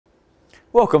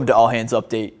Welcome to All Hands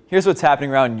Update. Here's what's happening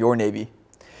around your Navy.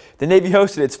 The Navy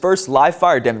hosted its first live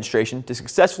fire demonstration to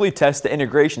successfully test the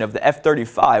integration of the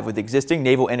F-35 with existing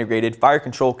Naval Integrated Fire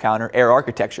Control Counter air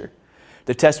architecture.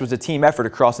 The test was a team effort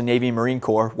across the Navy and Marine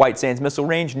Corps, White Sands Missile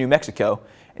Range, New Mexico,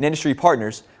 and industry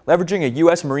partners, leveraging a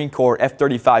U.S. Marine Corps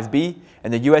F-35B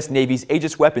and the U.S. Navy's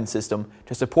Aegis weapons system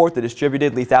to support the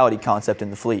distributed lethality concept in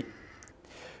the fleet.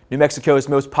 New Mexico's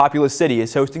most populous city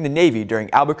is hosting the Navy during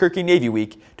Albuquerque Navy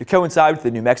Week to coincide with the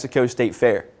New Mexico State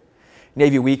Fair.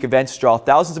 Navy Week events draw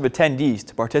thousands of attendees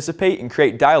to participate and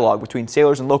create dialogue between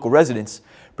sailors and local residents,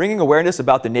 bringing awareness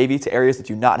about the Navy to areas that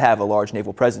do not have a large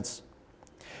naval presence.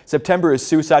 September is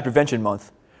Suicide Prevention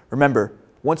Month. Remember,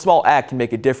 one small act can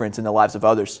make a difference in the lives of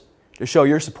others. To show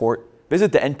your support,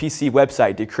 visit the NPC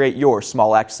website to create your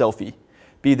small act selfie.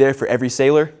 Be there for every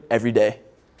sailor, every day.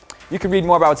 You can read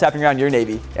more about what's happening around your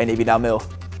Navy at Navy.mil.